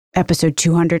Episode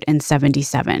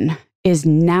 277. Is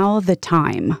now the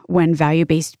time when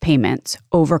value-based payments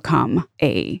overcome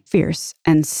a fierce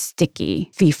and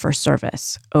sticky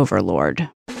fee-for-service overlord?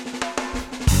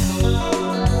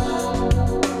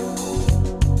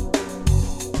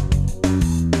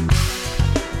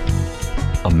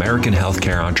 American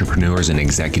healthcare entrepreneurs and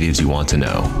executives you want to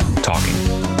know. Talking.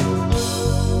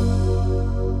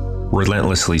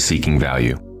 Relentlessly seeking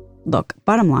value. Look,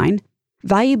 bottom line,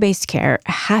 value-based care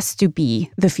has to be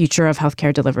the future of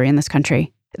healthcare delivery in this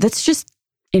country. That's just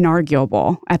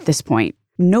inarguable at this point.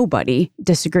 Nobody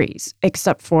disagrees,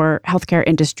 except for healthcare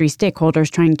industry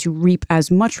stakeholders trying to reap as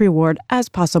much reward as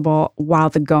possible while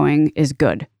the going is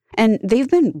good. And they've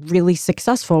been really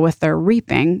successful with their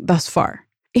reaping thus far.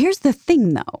 Here's the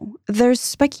thing, though. There's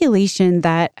speculation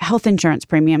that health insurance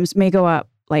premiums may go up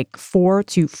like 4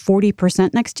 to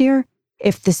 40% next year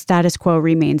if the status quo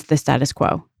remains the status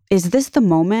quo. Is this the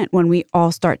moment when we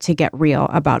all start to get real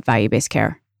about value-based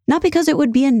care? Not because it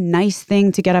would be a nice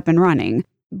thing to get up and running,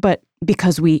 but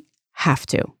because we have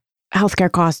to.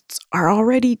 Healthcare costs are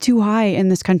already too high in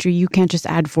this country. You can't just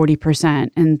add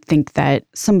 40% and think that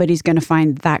somebody's going to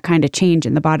find that kind of change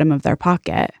in the bottom of their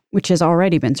pocket, which has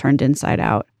already been turned inside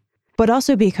out. But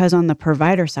also because on the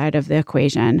provider side of the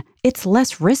equation, it's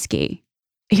less risky.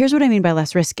 Here's what I mean by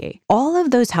less risky. All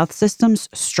of those health systems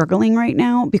struggling right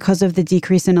now because of the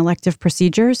decrease in elective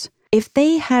procedures, if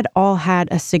they had all had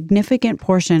a significant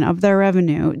portion of their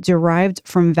revenue derived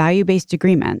from value-based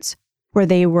agreements, where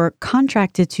they were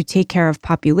contracted to take care of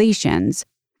populations,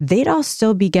 they'd all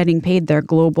still be getting paid their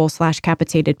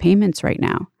global/capitated payments right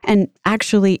now and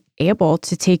actually able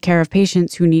to take care of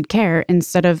patients who need care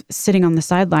instead of sitting on the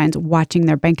sidelines watching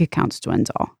their bank accounts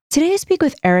dwindle. Today, I speak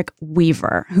with Eric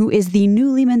Weaver, who is the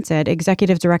newly minted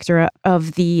executive director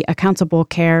of the Accountable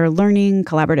Care Learning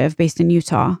Collaborative based in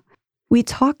Utah. We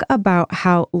talk about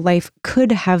how life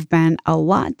could have been a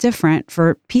lot different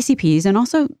for PCPs and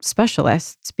also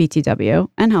specialists, BTW,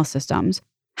 and health systems,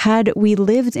 had we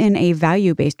lived in a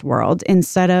value-based world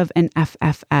instead of an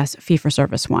FFS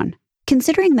fee-for-service one.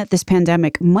 Considering that this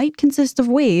pandemic might consist of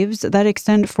waves that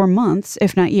extend for months,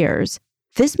 if not years,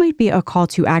 this might be a call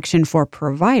to action for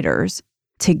providers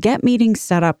to get meetings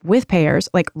set up with payers,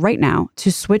 like right now,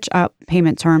 to switch up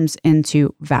payment terms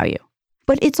into value.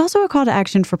 But it's also a call to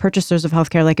action for purchasers of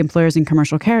healthcare like employers and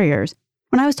commercial carriers.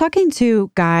 When I was talking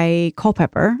to Guy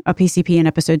Culpepper, a PCP in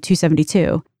episode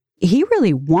 272, he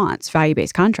really wants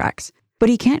value-based contracts, but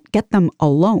he can't get them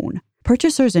alone.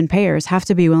 Purchasers and payers have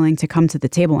to be willing to come to the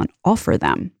table and offer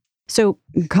them. So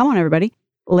come on, everybody.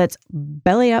 Let's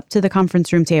belly up to the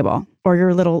conference room table or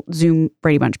your little Zoom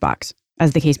Brady Bunch box,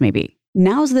 as the case may be.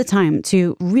 Now's the time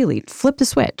to really flip the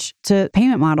switch to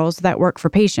payment models that work for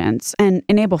patients and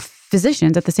enable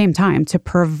physicians at the same time to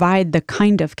provide the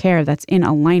kind of care that's in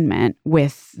alignment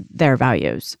with their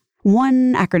values.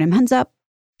 One acronym heads up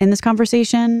in this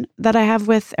conversation that I have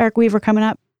with Eric Weaver coming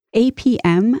up.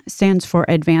 APM stands for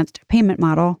Advanced Payment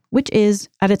Model, which is,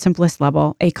 at its simplest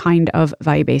level, a kind of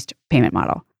value-based payment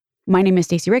model. My name is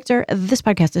Stacey Richter. This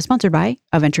podcast is sponsored by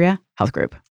Aventria Health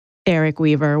Group. Eric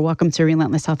Weaver, welcome to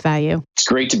Relentless Health Value. It's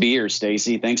great to be here,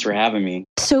 Stacey. Thanks for having me.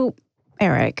 So,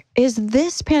 Eric, is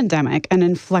this pandemic an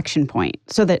inflection point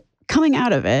so that coming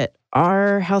out of it,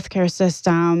 our healthcare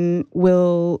system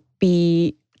will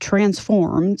be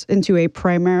transformed into a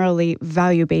primarily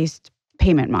value-based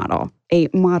payment model, a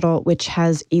model which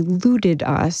has eluded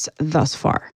us thus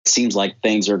far? It seems like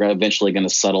things are eventually going to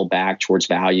settle back towards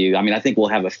value. I mean, I think we'll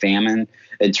have a famine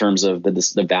in terms of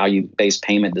the value-based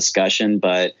payment discussion,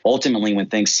 but ultimately when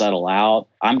things settle out,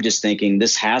 I'm just thinking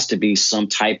this has to be some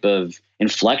type of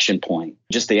inflection point.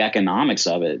 Just the economics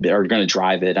of it are going to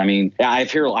drive it. I mean,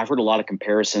 I've heard a lot of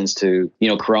comparisons to,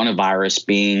 coronavirus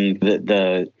being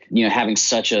the having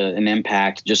such an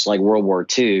impact, just like World War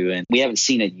II. And we haven't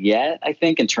seen it yet, I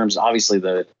think, in terms of obviously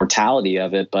the mortality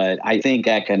of it. But I think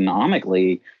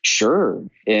economically, sure.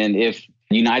 And if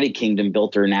the United Kingdom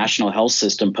built their national health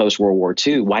system post-World War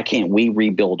II, why can't we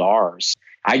rebuild ours?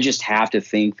 I just have to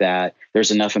think that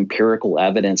there's enough empirical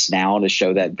evidence now to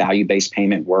show that value-based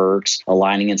payment works,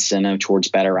 aligning incentive towards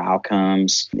better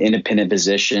outcomes, independent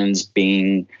physicians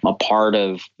being a part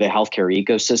of the healthcare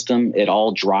ecosystem. It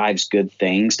all drives good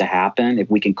things to happen if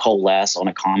we can coalesce on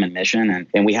a common mission.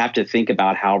 And we have to think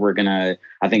about how we're going to,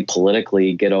 I think,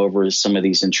 politically get over some of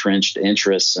these entrenched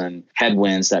interests and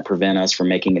headwinds that prevent us from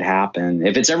making it happen.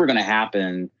 If it's ever going to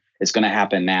happen, it's going to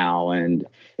happen now. And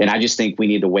I just think we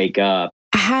need to wake up.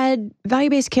 Had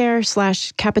value-based care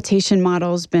 / capitation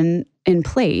models been in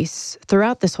place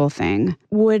throughout this whole thing,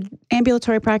 would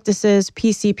ambulatory practices,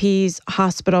 PCPs,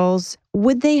 hospitals,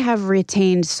 would they have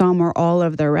retained some or all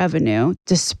of their revenue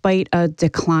despite a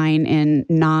decline in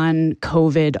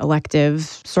non-COVID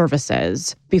elective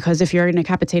services? Because if you're in a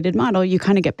capitated model, you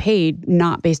kind of get paid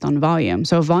not based on volume.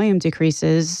 So if volume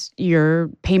decreases, your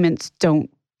payments don't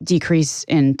decrease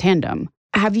in tandem.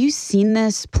 Have you seen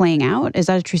this playing out? Is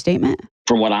that a true statement?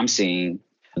 From what I'm seeing,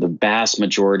 the vast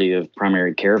majority of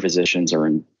primary care physicians are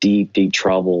in deep, deep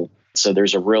trouble. So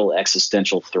there's a real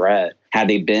existential threat. Had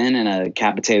they been in a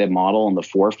capitated model on the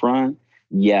forefront,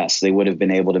 yes, they would have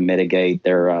been able to mitigate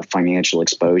their financial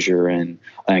exposure and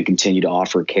continue to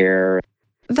offer care.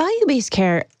 Value-based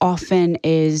care often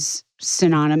is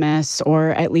synonymous,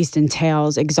 or at least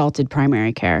entails, exalted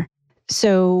primary care.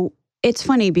 So it's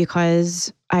funny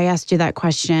because I asked you that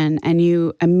question and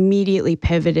you immediately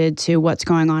pivoted to what's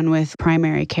going on with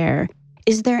primary care.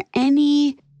 Is there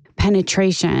any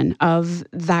penetration of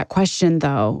that question,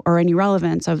 though, or any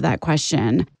relevance of that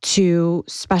question to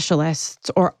specialists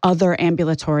or other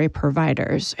ambulatory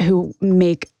providers who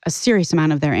make a serious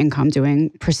amount of their income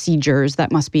doing procedures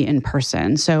that must be in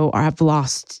person, so have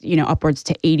lost, upwards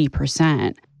to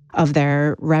 80% of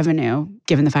their revenue,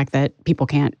 given the fact that people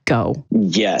can't go?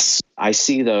 Yes. I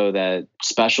see, though, that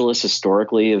specialists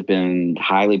historically have been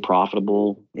highly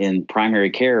profitable, and primary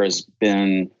care has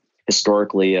been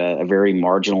historically a very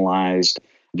marginalized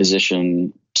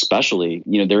physician specialty.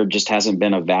 There just hasn't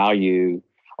been a value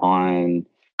on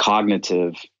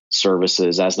cognitive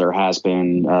services as there has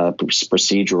been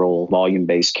procedural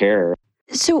volume-based care.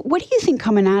 So what do you think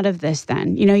coming out of this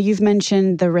then? You've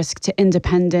mentioned the risk to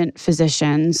independent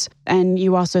physicians, and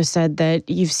you also said that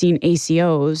you've seen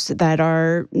ACOs that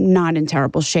are not in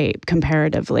terrible shape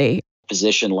comparatively.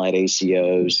 Physician-led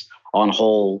ACOs on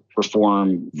whole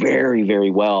perform very,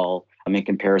 very well in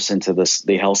comparison to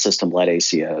the health system-led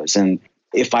ACOs. And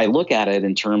if I look at it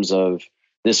in terms of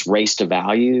this race to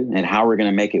value and how we're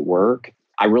going to make it work,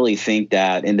 I really think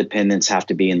that independents have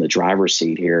to be in the driver's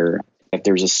seat here. If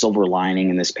there's a silver lining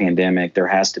in this pandemic, there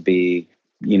has to be,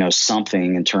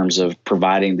 something in terms of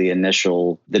providing the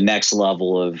next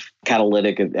level of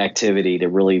catalytic activity to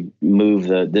really move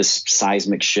this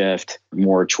seismic shift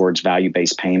more towards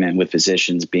value-based payment, with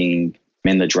physicians being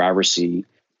in the driver's seat.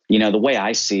 The way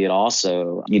I see it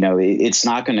also,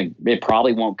 it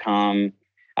probably won't come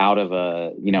out of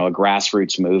a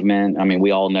grassroots movement. I mean, we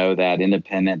all know that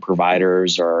independent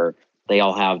providers they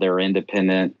all have their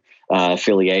independent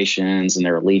affiliations and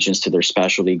their allegiance to their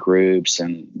specialty groups.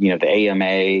 And, the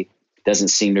AMA doesn't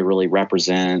seem to really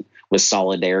represent with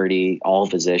solidarity all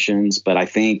physicians. But I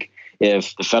think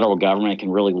if the federal government can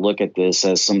really look at this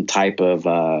as some type of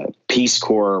Peace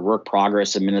Corps, work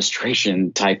progress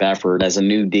administration type effort, as a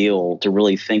new deal to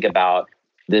really think about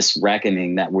this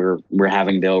reckoning that we're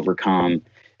having to overcome.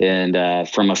 And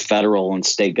from a federal and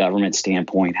state government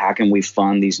standpoint, how can we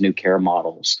fund these new care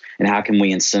models? And how can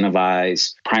we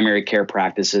incentivize primary care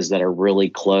practices that are really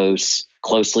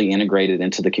closely integrated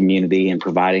into the community and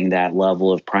providing that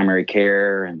level of primary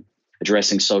care and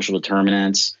addressing social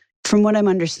determinants? From what I'm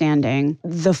understanding,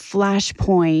 the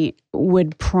flashpoint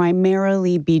would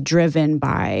primarily be driven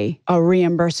by a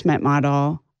reimbursement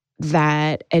model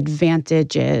that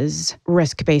advantages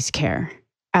risk-based care,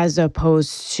 as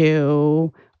opposed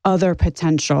to other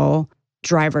potential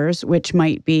drivers, which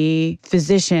might be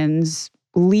physicians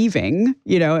leaving,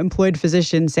 employed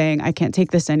physicians saying, I can't take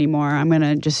this anymore, I'm going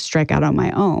to just strike out on my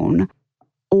own,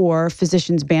 or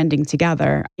physicians banding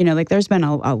together. There's been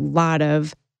a lot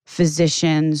of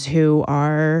physicians who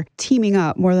are teaming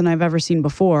up more than I've ever seen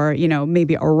before,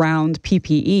 maybe around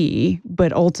PPE,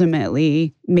 but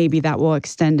ultimately maybe that will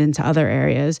extend into other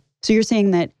areas. So you're saying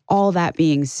that all that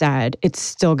being said, it's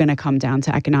still going to come down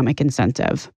to economic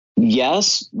incentive?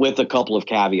 Yes, with a couple of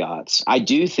caveats. I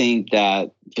do think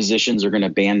that physicians are going to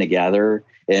band together.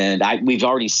 And we've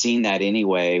already seen that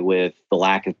anyway with the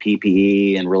lack of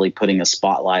PPE and really putting a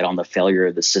spotlight on the failure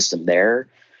of the system there.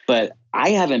 But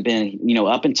I haven't been,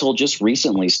 up until just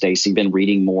recently, Stacey, been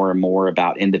reading more and more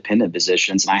about independent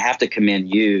physicians. And I have to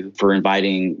commend you for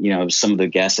inviting, some of the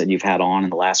guests that you've had on in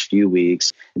the last few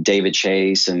weeks, David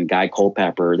Chase and Guy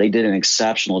Culpepper. They did an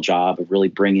exceptional job of really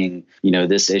bringing,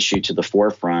 this issue to the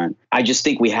forefront. I just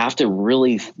think we have to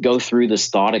really go through this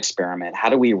thought experiment. How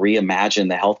do we reimagine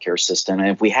the healthcare system? And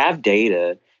if we have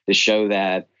data to show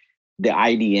that the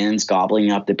IDNs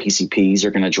gobbling up the PCPs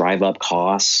are going to drive up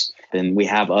costs, and we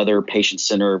have other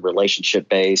patient-centered,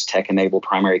 relationship-based, tech-enabled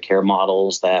primary care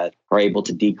models that are able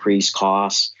to decrease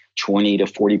costs 20 to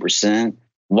 40%.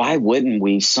 Why wouldn't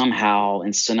we somehow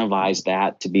incentivize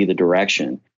that to be the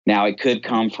direction? Now, it could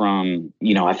come from,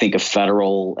 I think a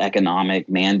federal economic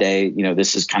mandate.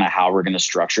 This is kind of how we're going to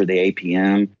structure the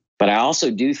APM. But I also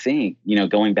do think,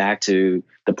 going back to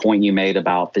the point you made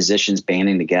about physicians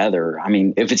banding together, I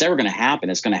mean, if it's ever going to happen,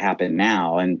 it's going to happen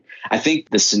now. And I think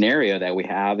the scenario that we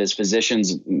have is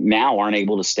physicians now aren't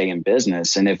able to stay in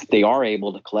business. And if they are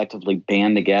able to collectively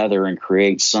band together and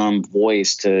create some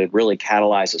voice to really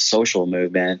catalyze a social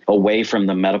movement away from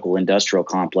the medical industrial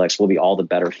complex, we'll be all the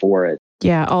better for it.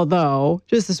 Yeah, although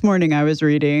just this morning I was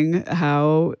reading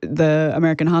how the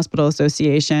American Hospital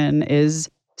Association is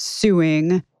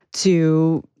suing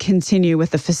to continue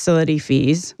with the facility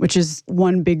fees, which is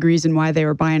one big reason why they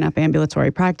were buying up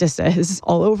ambulatory practices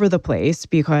all over the place,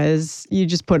 because you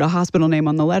just put a hospital name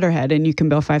on the letterhead and you can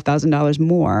bill $5,000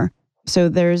 more. So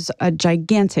there's a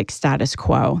gigantic status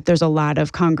quo. There's a lot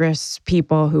of Congress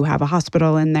people who have a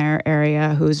hospital in their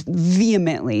area who's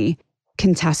vehemently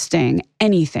contesting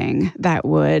anything that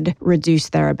would reduce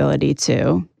their ability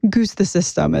to goose the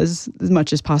system as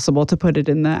much as possible, to put it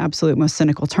in the absolute most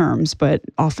cynical terms, but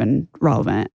often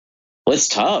relevant. Well, it's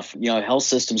tough. Health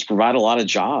systems provide a lot of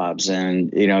jobs,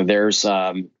 and, there's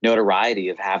notoriety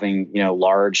of having,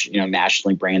 large,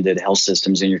 nationally branded health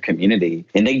systems in your community,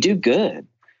 and they do good.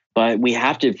 But we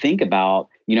have to think about,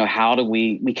 how do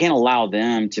we can't allow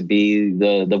them to be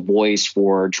the voice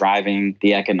for driving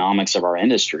the economics of our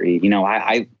industry.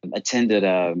 I attended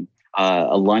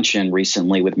a luncheon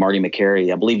recently with Marty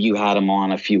Makary. I believe you had him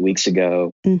on a few weeks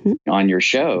ago on your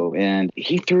show. And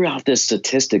he threw out this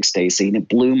statistic, Stacey, and it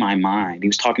blew my mind. He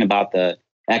was talking about the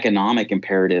economic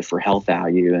imperative for health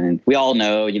value. And we all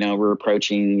know, we're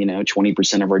approaching,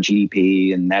 20% of our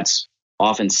GDP, and that's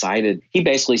often cited. He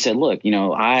basically said, look,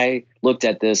 I looked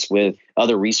at this with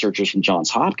other researchers from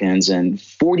Johns Hopkins, and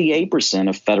 48%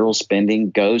 of federal spending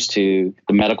goes to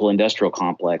the medical industrial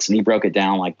complex. And he broke it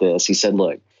down like this. He said,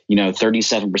 look,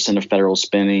 37% of federal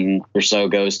spending or so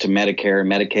goes to Medicare,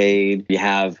 Medicaid. You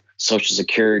have Social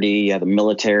Security, you have the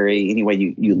military.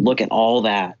 Anyway, you look at all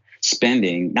that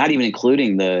spending, not even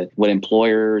including what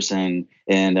employers and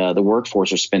the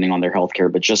workforce are spending on their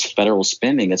healthcare, but just federal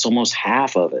spending. It's almost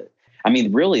half of it. I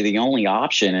mean, really, the only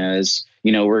option is,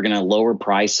 we're going to lower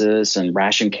prices and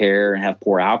ration care and have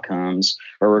poor outcomes,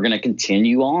 or we're going to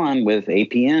continue on with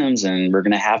APMs and we're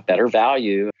going to have better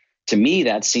value. To me,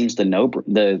 that seems the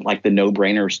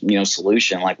no-brainer,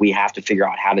 solution. Like, we have to figure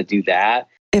out how to do that.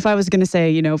 If I was going to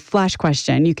say, flash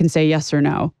question, you can say yes or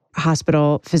no.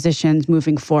 Hospital physicians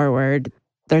moving forward,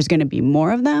 there's going to be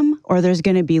more of them, or there's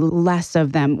going to be less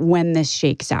of them when this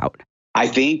shakes out? I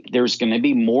think there's going to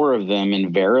be more of them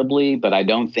invariably, but I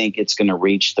don't think it's going to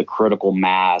reach the critical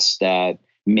mass that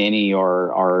many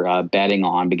are betting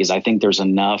on, because I think there's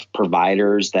enough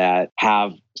providers that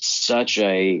have such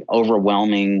a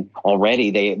overwhelming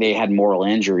already. They had moral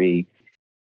injury.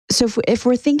 So if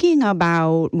we're thinking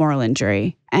about moral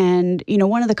injury, and,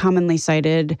 one of the commonly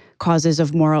cited causes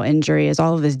of moral injury is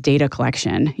all of this data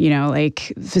collection.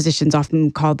 Like, physicians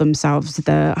often call themselves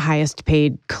the highest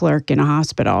paid clerk in a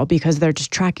hospital because they're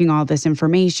just tracking all this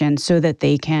information so that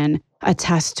they can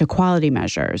attest to quality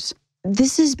measures.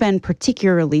 This has been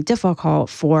particularly difficult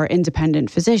for independent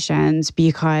physicians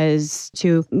because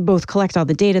to both collect all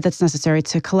the data that's necessary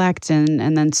to collect and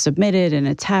then submit it and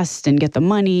attest and get the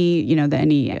money,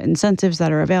 any incentives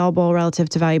that are available relative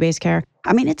to value-based care.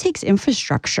 I mean, it takes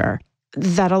infrastructure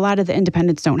that a lot of the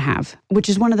independents don't have, which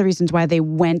is one of the reasons why they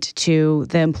went to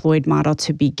the employed model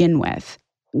to begin with.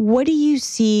 What do you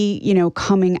see,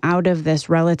 coming out of this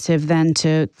relative then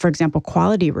to, for example,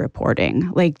 quality reporting?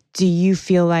 Like, do you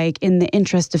feel like in the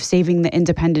interest of saving the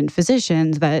independent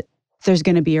physicians that there's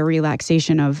going to be a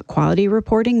relaxation of quality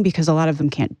reporting because a lot of them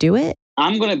can't do it?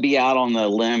 I'm going to be out on the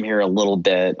limb here a little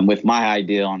bit with my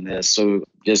idea on this. So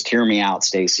just hear me out,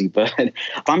 Stacey. But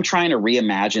if I'm trying to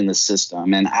reimagine the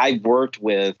system, and I've worked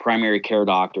with primary care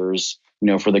doctors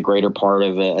for the greater part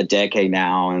of a decade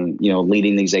now, and,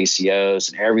 leading these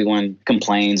ACOs, and everyone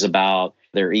complains about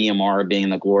their EMR being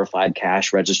the glorified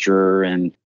cash register.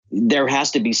 And there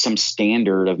has to be some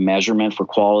standard of measurement for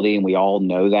quality, and we all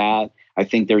know that. I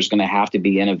think there's going to have to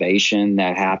be innovation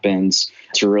that happens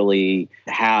to really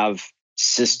have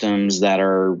systems that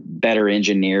are better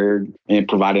engineered and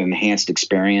provide an enhanced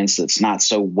experience that's not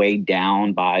so weighed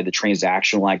down by the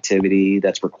transactional activity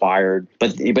that's required.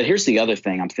 But here's the other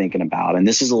thing I'm thinking about, and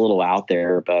this is a little out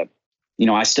there, but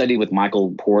I studied with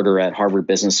Michael Porter at Harvard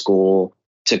Business School,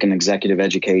 took an executive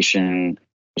education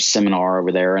seminar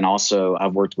over there, and also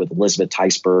I've worked with Elizabeth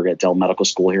Teisberg at Dell Medical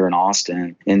School here in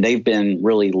Austin, and they've been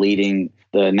really leading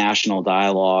the national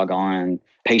dialogue on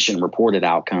patient-reported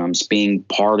outcomes, being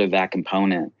part of that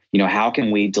component. How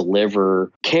can we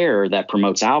deliver care that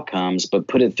promotes outcomes, but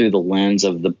put it through the lens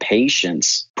of the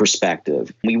patient's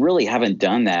perspective? We really haven't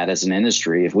done that as an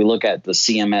industry. If we look at the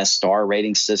CMS star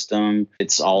rating system,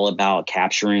 it's all about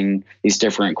capturing these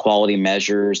different quality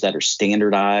measures that are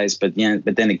standardized. But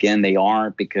then again, they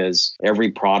aren't, because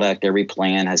every product, every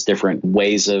plan has different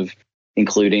ways of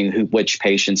including which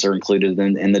patients are included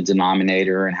in the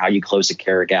denominator and how you close the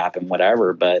care gap and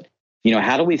whatever. But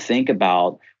how do we think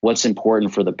about what's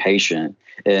important for the patient?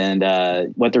 And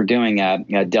what they're doing at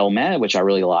DelMed, which I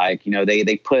really like,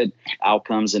 they put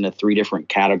outcomes into 3 different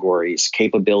categories: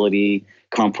 capability,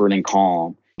 comfort, and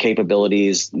calm. Capability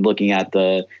is looking at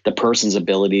the person's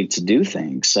ability to do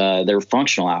things, their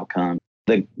functional outcome.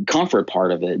 The comfort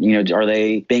part of it, are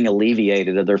they being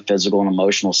alleviated of their physical and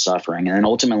emotional suffering? And then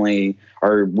ultimately,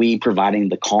 are we providing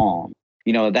the calm?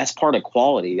 That's part of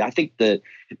quality. I think the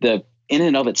in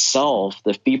and of itself,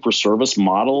 the fee-for-service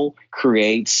model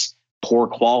creates poor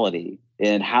quality.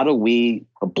 And how do we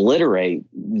obliterate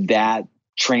that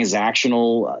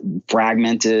transactional,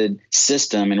 fragmented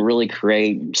system and really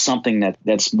create something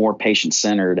that's more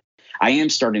patient-centered? I am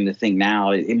starting to think now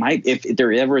it might, if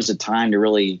there ever is a time to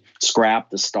really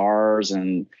scrap the stars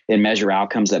and measure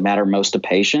outcomes that matter most to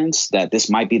patients, that this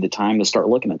might be the time to start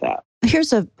looking at that.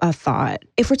 Here's a thought.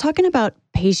 If we're talking about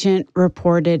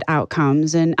patient-reported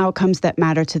outcomes and outcomes that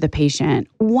matter to the patient,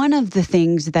 one of the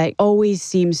things that always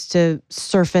seems to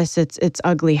surface its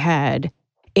ugly head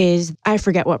is, I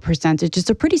forget what percentage, it's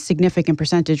a pretty significant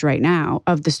percentage right now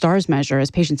of the STARS measure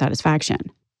is patient satisfaction.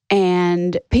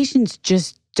 And patients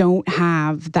just don't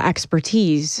have the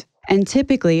expertise. And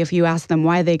typically, if you ask them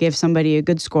why they give somebody a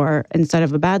good score instead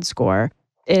of a bad score,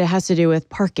 it has to do with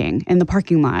parking in the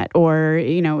parking lot, or,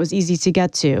 it was easy to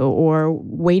get to, or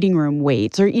waiting room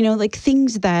waits, or, like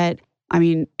things that,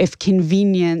 if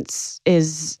convenience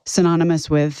is synonymous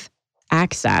with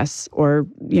access or,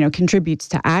 contributes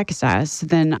to access,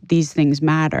 then these things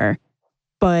matter.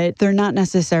 But they're not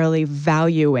necessarily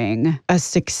valuing a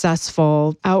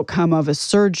successful outcome of a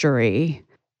surgery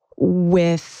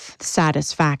with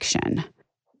satisfaction.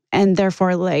 And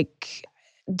therefore,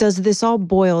 does this all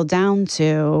boil down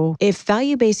to, if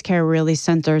value-based care really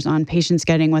centers on patients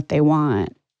getting what they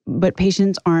want, but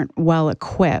patients aren't well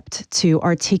equipped to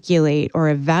articulate or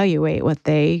evaluate what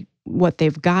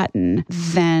they've gotten,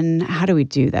 then how do we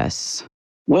do this?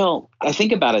 Well, I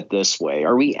think about it this way.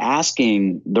 Are we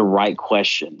asking the right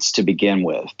questions to begin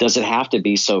with? Does it have to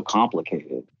be so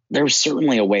complicated? There's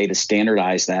certainly a way to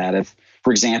standardize that. If,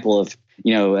 for example,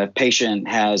 a patient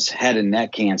has head and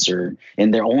neck cancer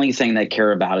and the only thing they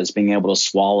care about is being able to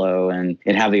swallow and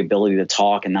have the ability to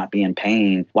talk and not be in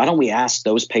pain, why don't we ask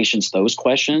those patients those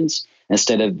questions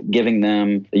instead of giving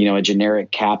them, a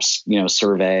generic CAHPS,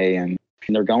 survey, and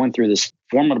they're going through this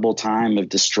formidable time of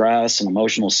distress and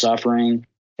emotional suffering.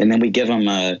 And then we give them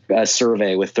a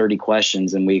survey with 30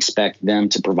 questions and we expect them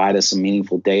to provide us some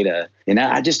meaningful data. And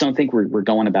I just don't think we're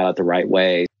going about it the right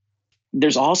way.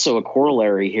 There's also a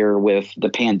corollary here with the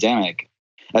pandemic,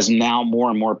 as now more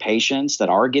and more patients that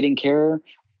are getting care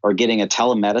are getting a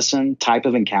telemedicine type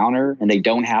of encounter, and they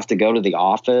don't have to go to the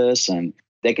office and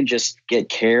they can just get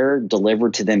care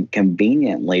delivered to them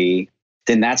conveniently.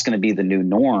 Then that's going to be the new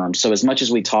norm. So as much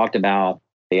as we talked about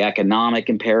the economic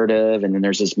imperative, and then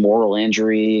there's this moral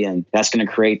injury, and that's going to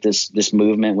create this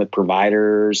movement with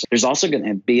providers, there's also going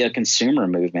to be a consumer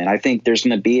movement. I think there's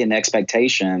going to be an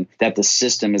expectation that the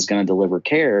system is going to deliver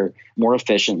care more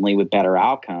efficiently with better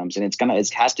outcomes, and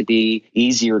it has to be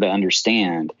easier to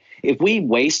understand. If we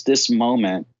waste this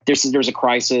moment, there's a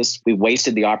crisis. We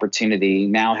wasted the opportunity.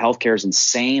 Now healthcare is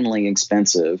insanely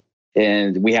expensive,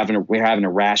 and we're having to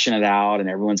ration it out, and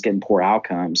everyone's getting poor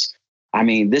outcomes.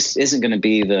 This isn't going to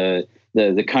be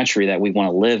the country that we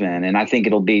want to live in. And I think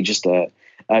it'll be just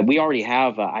we already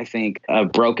have, a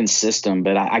broken system,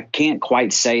 but I can't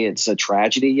quite say it's a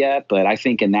tragedy yet. But I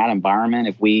think in that environment,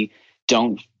 if we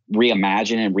don't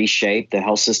reimagine and reshape the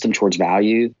health system towards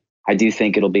value, I do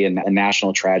think it'll be a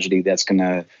national tragedy that's going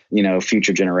to,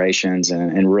 future generations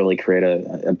and really create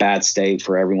a bad state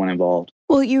for everyone involved.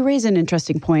 Well, you raise an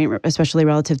interesting point, especially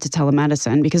relative to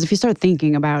telemedicine, because if you start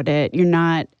thinking about it,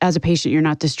 as a patient, you're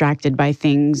not distracted by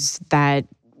things that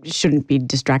shouldn't be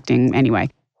distracting anyway.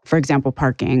 For example,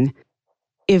 parking.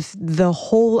 If the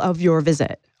whole of your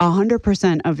visit,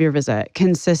 100% of your visit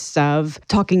consists of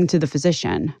talking to the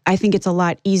physician, I think it's a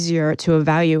lot easier to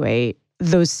evaluate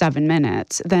those 7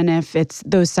 minutes than if it's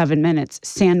those 7 minutes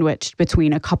sandwiched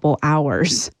between a couple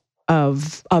hours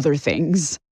of other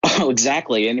things. Oh,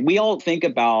 exactly. And we all think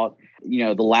about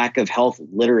the lack of health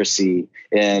literacy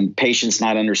and patients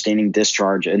not understanding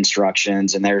discharge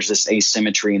instructions. And there's this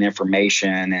asymmetry in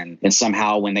information. And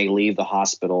somehow when they leave the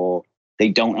hospital, they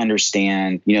don't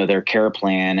understand, their care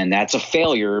plan. And that's a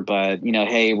failure. But,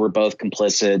 hey, we're both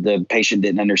complicit. The patient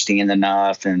didn't understand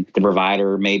enough and the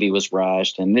provider maybe was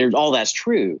rushed. And all that's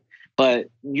true. But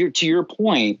to your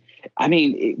point, I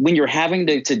mean, when you're having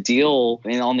to deal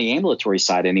on the ambulatory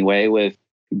side anyway, with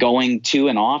going to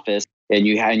an office and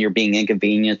you're being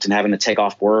inconvenienced and having to take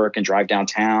off work and drive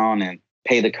downtown and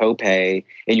pay the copay,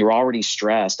 and you're already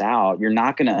stressed out, you're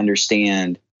not going to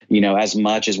understand, as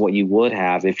much as what you would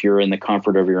have if you're in the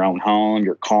comfort of your own home,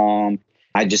 you're calm.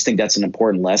 I just think that's an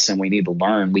important lesson we need to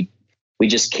learn. We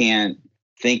just can't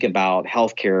think about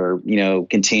healthcare,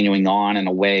 continuing on in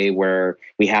a way where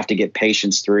we have to get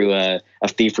patients through a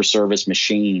fee-for-service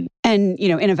machine. And,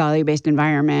 in a value-based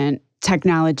environment,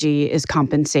 technology is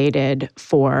compensated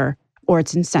for, or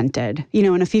it's incented.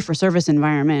 In a fee-for-service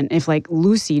environment, if like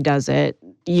Lucy does it,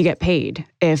 you get paid.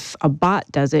 If a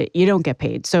bot does it, you don't get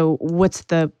paid. So what's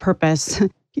the purpose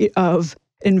of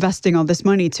investing all this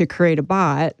money to create a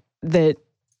bot that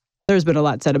there's been a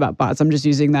lot said about bots. I'm just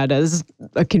using that as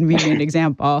a convenient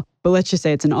example. But let's just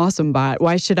say it's an awesome bot.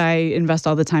 Why should I invest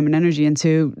all the time and energy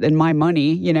and my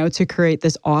money, to create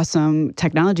this awesome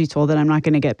technology tool that I'm not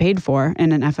going to get paid for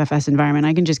in an FFS environment?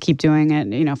 I can just keep doing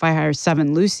it. If I hire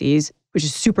 7 Lucys, which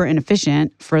is super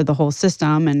inefficient for the whole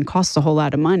system and costs a whole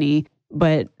lot of money,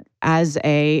 but as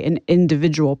an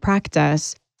individual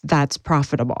practice, that's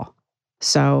profitable.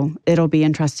 So it'll be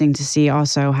interesting to see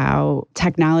also how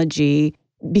technology,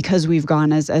 because we've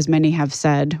gone, as many have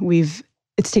said,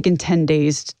 it's taken 10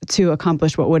 days to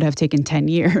accomplish what would have taken 10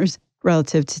 years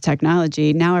relative to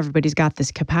technology. Now everybody's got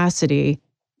this capacity.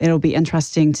 It'll be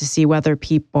interesting to see whether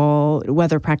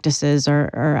practices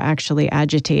are actually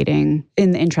agitating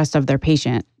in the interest of their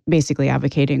patient, basically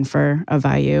advocating for a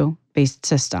value-based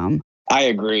system. I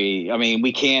agree. I mean,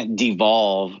 we can't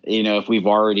devolve, if we've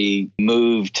already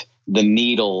moved the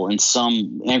needle in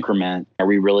some increment. Are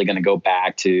we really going to go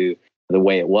back to the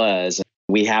way it was?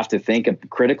 We have to think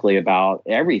critically about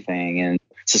everything, and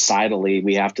societally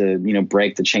we have to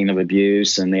break the chain of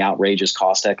abuse and the outrageous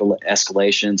cost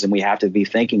escalations, and we have to be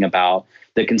thinking about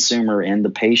the consumer and the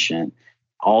patient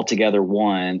all together.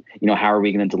 How are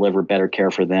we going to deliver better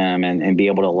care for them and be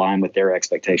able to align with their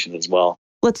expectations as well?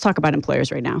 Let's talk about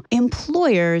employers right now.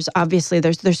 Employers, obviously,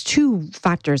 there's 2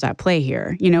 factors at play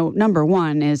here. Number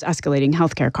one is escalating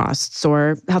healthcare costs,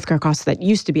 or healthcare costs that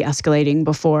used to be escalating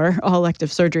before all elective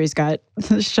surgeries got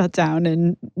shut down,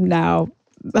 and now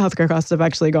healthcare costs have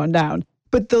actually gone down.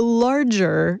 But the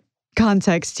larger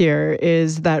context here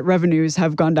is that revenues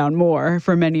have gone down more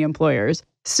for many employers.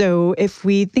 So if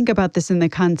we think about this in the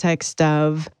context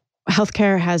of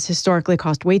healthcare has historically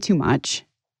cost way too much,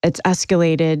 it's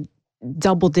escalated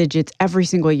double digits every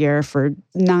single year for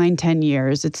 9-10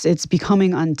 years. It's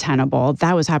becoming untenable.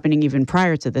 That was happening even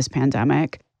prior to this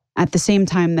pandemic. At the same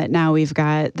time that now we've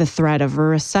got the threat of a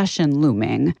recession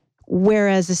looming.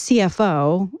 Whereas a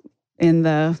CFO, in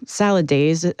the salad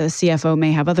days, a CFO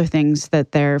may have other things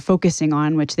that they're focusing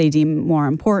on, which they deem more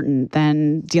important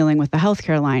than dealing with the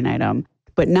healthcare line item.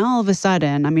 But now all of a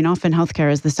sudden, often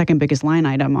healthcare is the second biggest line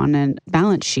item on a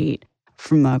balance sheet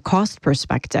from a cost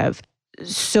perspective.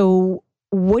 So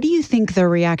what do you think the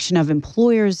reaction of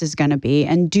employers is going to be?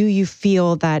 And do you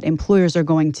feel that employers are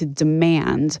going to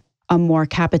demand a more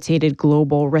capitated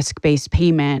global risk-based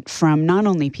payment from not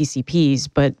only PCPs,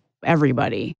 but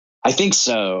everybody? I think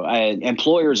so.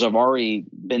 Employers have already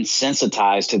been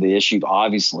sensitized to the issue,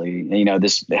 obviously.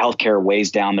 This healthcare weighs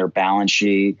down their balance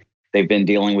sheet. They've been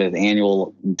dealing with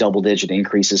annual double-digit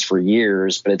increases for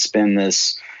years, but it's been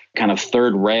this kind of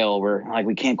third rail where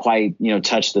we can't quite,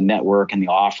 touch the network and the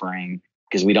offering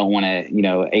because we don't want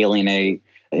to, alienate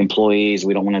employees.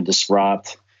 We don't want to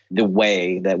disrupt the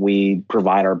way that we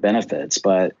provide our benefits.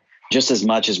 But just as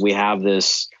much as we have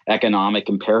this economic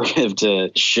imperative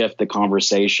to shift the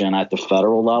conversation at the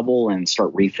federal level and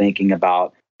start rethinking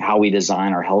about how we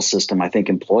design our health system, I think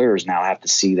employers now have to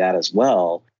see that as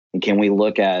well. And can we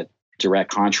look at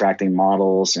direct contracting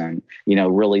models and,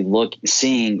 really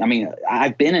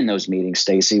I've been in those meetings,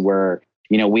 Stacey, where,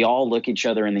 we all look each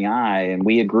other in the eye and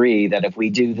we agree that if we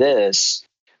do this,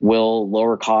 we'll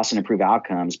lower costs and improve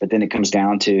outcomes. But then it comes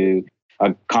down to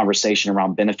a conversation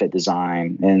around benefit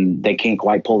design, and they can't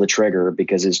quite pull the trigger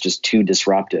because it's just too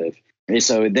disruptive. And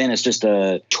so then it's just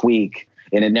a tweak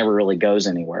and it never really goes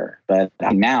anywhere. But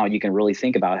now you can really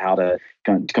think about how to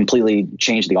completely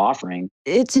change the offering.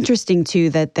 It's interesting,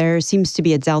 too, that there seems to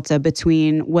be a delta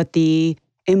between what the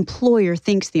employer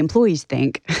thinks the employees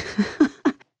think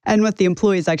and what the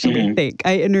employees actually think.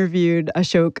 I interviewed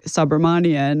Ashok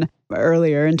Subramanian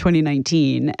earlier in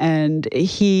 2019, and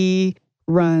he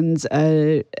runs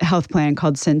a health plan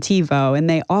called Centivo, and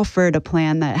they offered a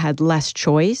plan that had less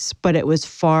choice, but it was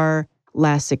far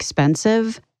less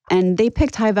expensive. And they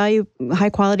picked high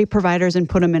quality providers and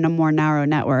put them in a more narrow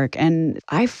network. And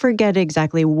I forget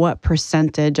exactly what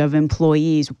percentage of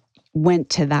employees went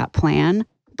to that plan,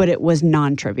 but it was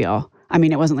non-trivial. I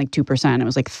mean, it wasn't like 2%, it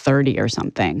was like 30 or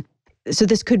something. So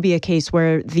this could be a case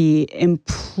where the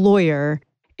employer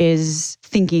is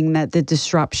thinking that the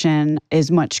disruption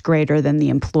is much greater than the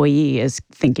employee is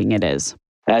thinking it is.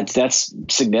 That's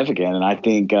significant. And I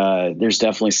think there's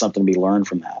definitely something to be learned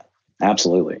from that.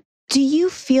 Absolutely. Do you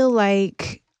feel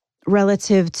like,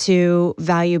 relative to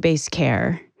value-based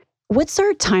care, what's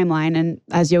our timeline? And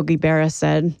as Yogi Berra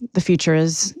said, the future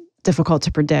is difficult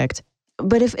to predict.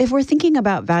 But if we're thinking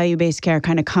about value-based care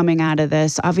kind of coming out of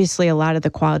this, obviously a lot of the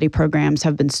quality programs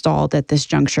have been stalled at this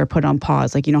juncture, put on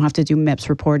pause. Like you don't have to do MIPS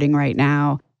reporting right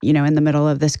now, in the middle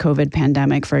of this COVID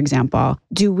pandemic, for example.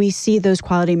 Do we see those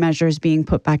quality measures being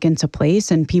put back into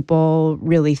place and people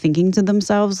really thinking to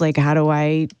themselves, like, how do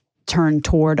I turn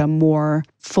toward a more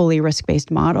fully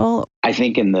risk-based model? I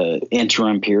think in the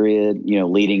interim period,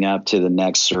 leading up to the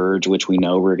next surge, which we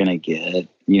know we're going to get,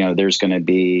 there's going to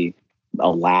be a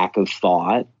lack of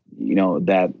thought,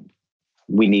 that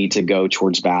we need to go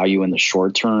towards value in the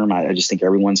short term. I just think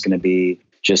everyone's going to be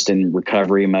just in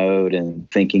recovery mode and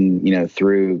thinking,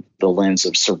 through the lens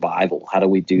of survival. How do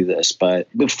we do this? But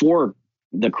before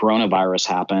the coronavirus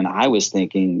happened, I was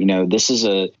thinking, this is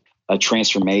a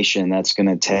transformation that's going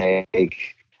to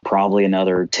take probably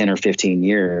another 10 or 15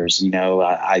 years.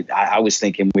 I was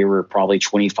thinking we were probably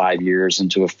 25 years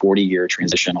into a 40-year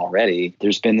transition already.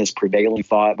 There's been this prevailing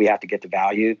thought we have to get to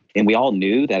value, and we all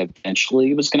knew that eventually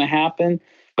it was going to happen.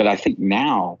 But I think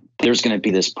now there's going to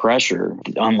be this pressure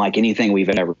unlike anything we've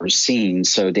ever seen.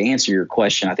 So to answer your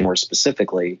question, I think more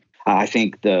specifically, I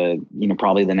think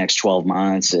probably the next 12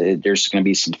 months, there's going to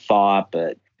be some thought,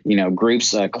 but,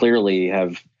 groups clearly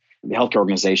healthcare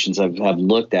organizations have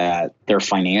looked at their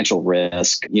financial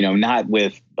risk, not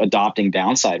with adopting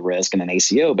downside risk in an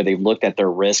ACO, but they've looked at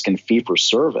their risk and fee for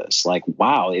service. Like,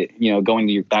 wow,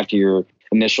 going back to your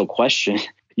initial question,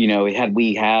 had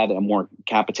we had a more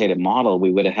capitated model,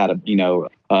 we would have had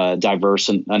a diverse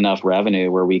enough revenue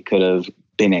where we could have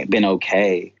been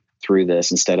okay through this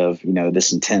instead of,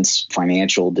 this intense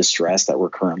financial distress that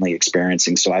we're currently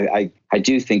experiencing. So I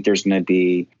do think there's going to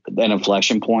be an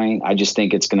inflection point. I just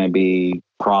think it's going to be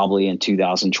probably in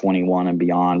 2021 and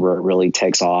beyond where it really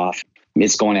takes off.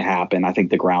 It's going to happen. I think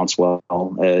the groundswell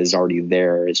is already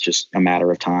there. It's just a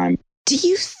matter of time. Do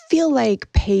you feel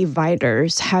like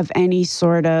payviders have any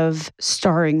sort of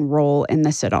starring role in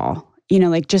this at all?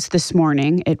 Like just this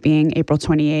morning, it being April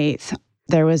 28th,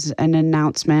 there was an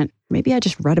announcement. Maybe I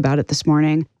just read about it this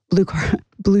morning.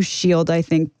 Blue Shield, I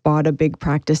think, bought a big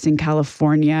practice in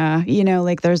California.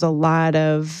 There's a lot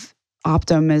of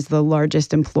Optum is the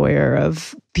largest employer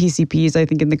of PCPs, I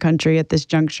think, in the country at this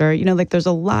juncture. There's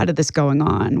a lot of this going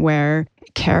on where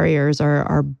carriers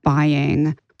are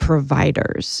buying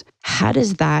providers. How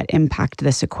does that impact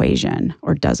this equation,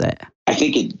 or does it? I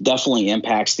think it definitely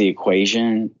impacts the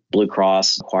equation. Blue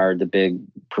Cross acquired the big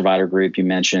provider group you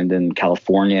mentioned in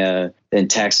California. In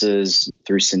Texas,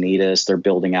 through Sanitas, they're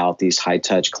building out these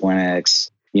high-touch clinics.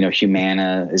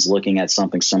 Humana is looking at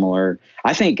something similar.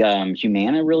 I think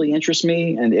Humana really interests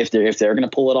me, and if they're going to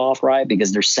pull it off right,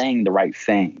 because they're saying the right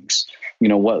things.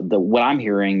 What I'm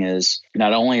hearing is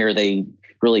not only are they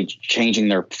really changing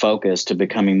their focus to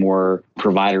becoming more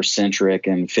provider-centric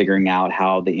and figuring out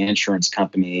how the insurance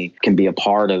company can be a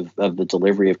part of the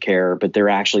delivery of care, but they're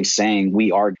actually saying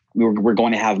we're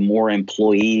going to have more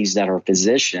employees that are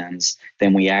physicians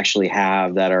than we actually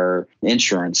have that are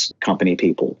insurance company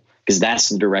people, because that's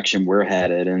the direction we're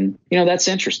headed. And, that's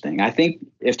interesting. I think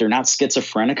if they're not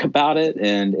schizophrenic about it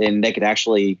and they could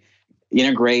actually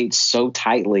integrate so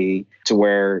tightly to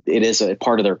where it is a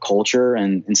part of their culture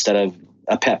and instead of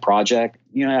a pet project,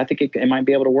 I think it might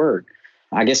be able to work.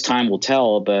 I guess time will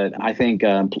tell, but I think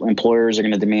employers are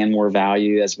going to demand more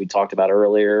value, as we talked about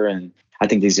earlier. And I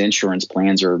think these insurance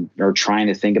plans are trying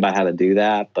to think about how to do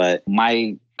that. But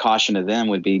my caution to them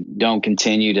would be, don't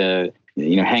continue to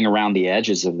hang around the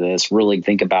edges of this. Really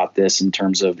think about this in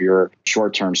terms of your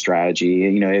short-term strategy.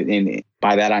 And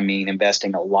by that, I mean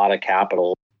investing a lot of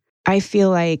capital. I feel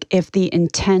like if the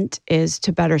intent is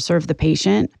to better serve the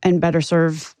patient and better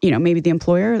serve, maybe the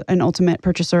employer, an ultimate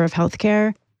purchaser of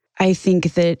healthcare, I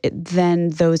think that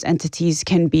then those entities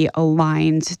can be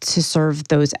aligned to serve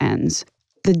those ends.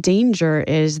 The danger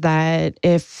is that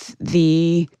if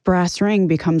the brass ring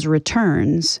becomes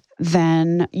returns,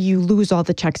 then you lose all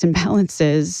the checks and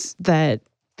balances that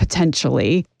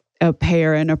potentially a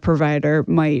payer and a provider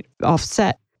might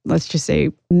offset, let's just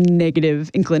say, negative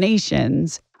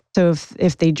inclinations. So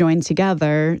if they join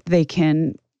together, they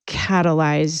can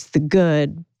catalyze the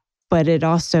good, but it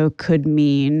also could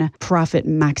mean profit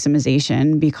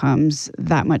maximization becomes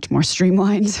that much more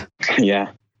streamlined.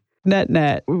 Yeah.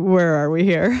 Net, where are we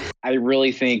here? I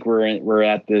really think we're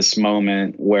at this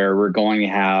moment where we're going to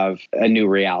have a new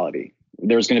reality.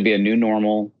 There's going to be a new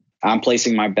normal. I'm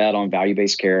placing my bet on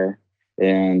value-based care.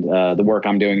 And the work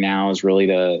I'm doing now is really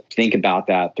to think about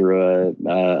that through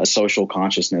a social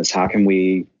consciousness. How can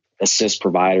we assist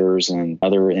providers and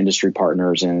other industry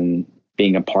partners in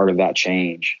being a part of that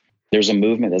change? There's a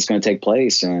movement that's going to take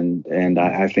place. And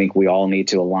I think we all need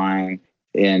to align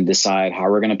and decide how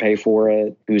we're going to pay for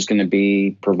it, who's going to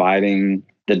be providing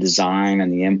the design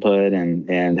and the input,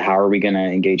 and how are we going to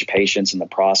engage patients in the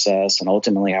process, and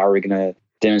ultimately how are we going to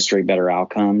demonstrate better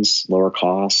outcomes, lower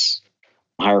costs,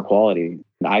 higher quality.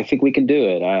 I think we can do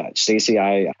it. Stacey,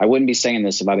 I wouldn't be saying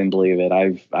this if I didn't believe it.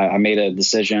 I made a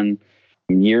decision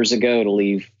years ago to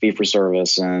leave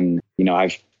fee-for-service, and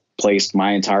I've placed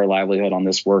my entire livelihood on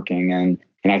this working, and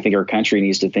I think our country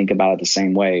needs to think about it the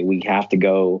same way. We have to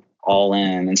go all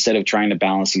in instead of trying to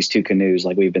balance these two canoes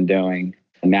like we've been doing.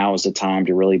 And now is the time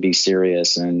to really be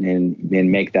serious and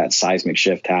make that seismic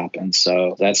shift happen.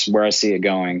 So that's where I see it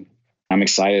going. I'm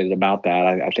excited about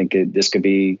that. I think this could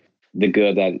be the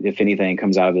good that, if anything,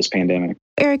 comes out of this pandemic.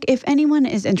 Eric, if anyone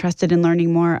is interested in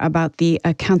learning more about the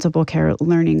Accountable Care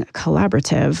Learning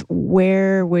Collaborative,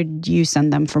 where would you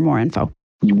send them for more info?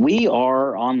 We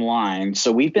are online.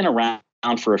 So we've been around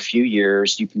for a few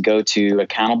years. You can go to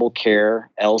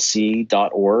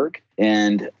accountablecarelc.org,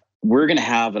 and we're going to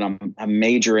have a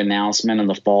major announcement in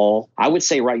the fall. I would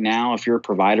say right now, if you're a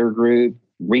provider group,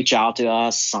 reach out to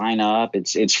us, sign up.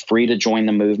 It's free to join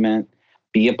the movement.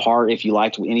 Be a part. If you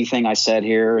liked anything I said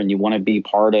here and you want to be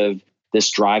part of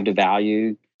this drive to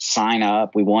value, sign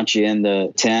up. We want you in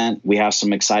the tent. We have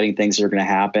some exciting things that are going to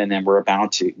happen, and we're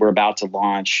about to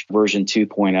launch version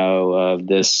 2.0 of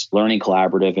this learning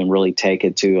collaborative and really take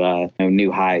it to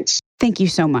new heights. Thank you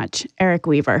so much, Eric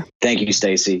Weaver. Thank you,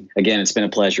 Stacey. Again, it's been a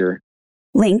pleasure.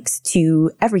 Links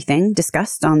to everything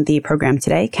discussed on the program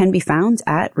today can be found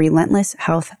at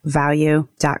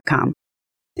relentlesshealthvalue.com.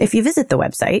 If you visit the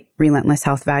website,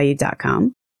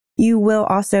 relentlesshealthvalue.com, you will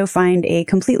also find a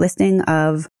complete listing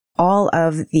of all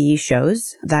of the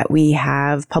shows that we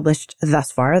have published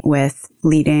thus far with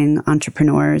leading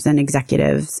entrepreneurs and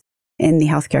executives in the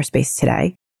healthcare space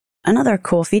today. Another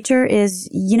cool feature is,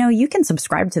 you can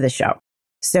subscribe to the show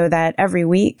so that every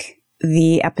week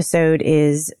the episode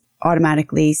is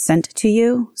automatically sent to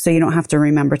you, so you don't have to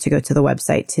remember to go to the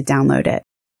website to download it.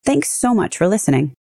 Thanks so much for listening.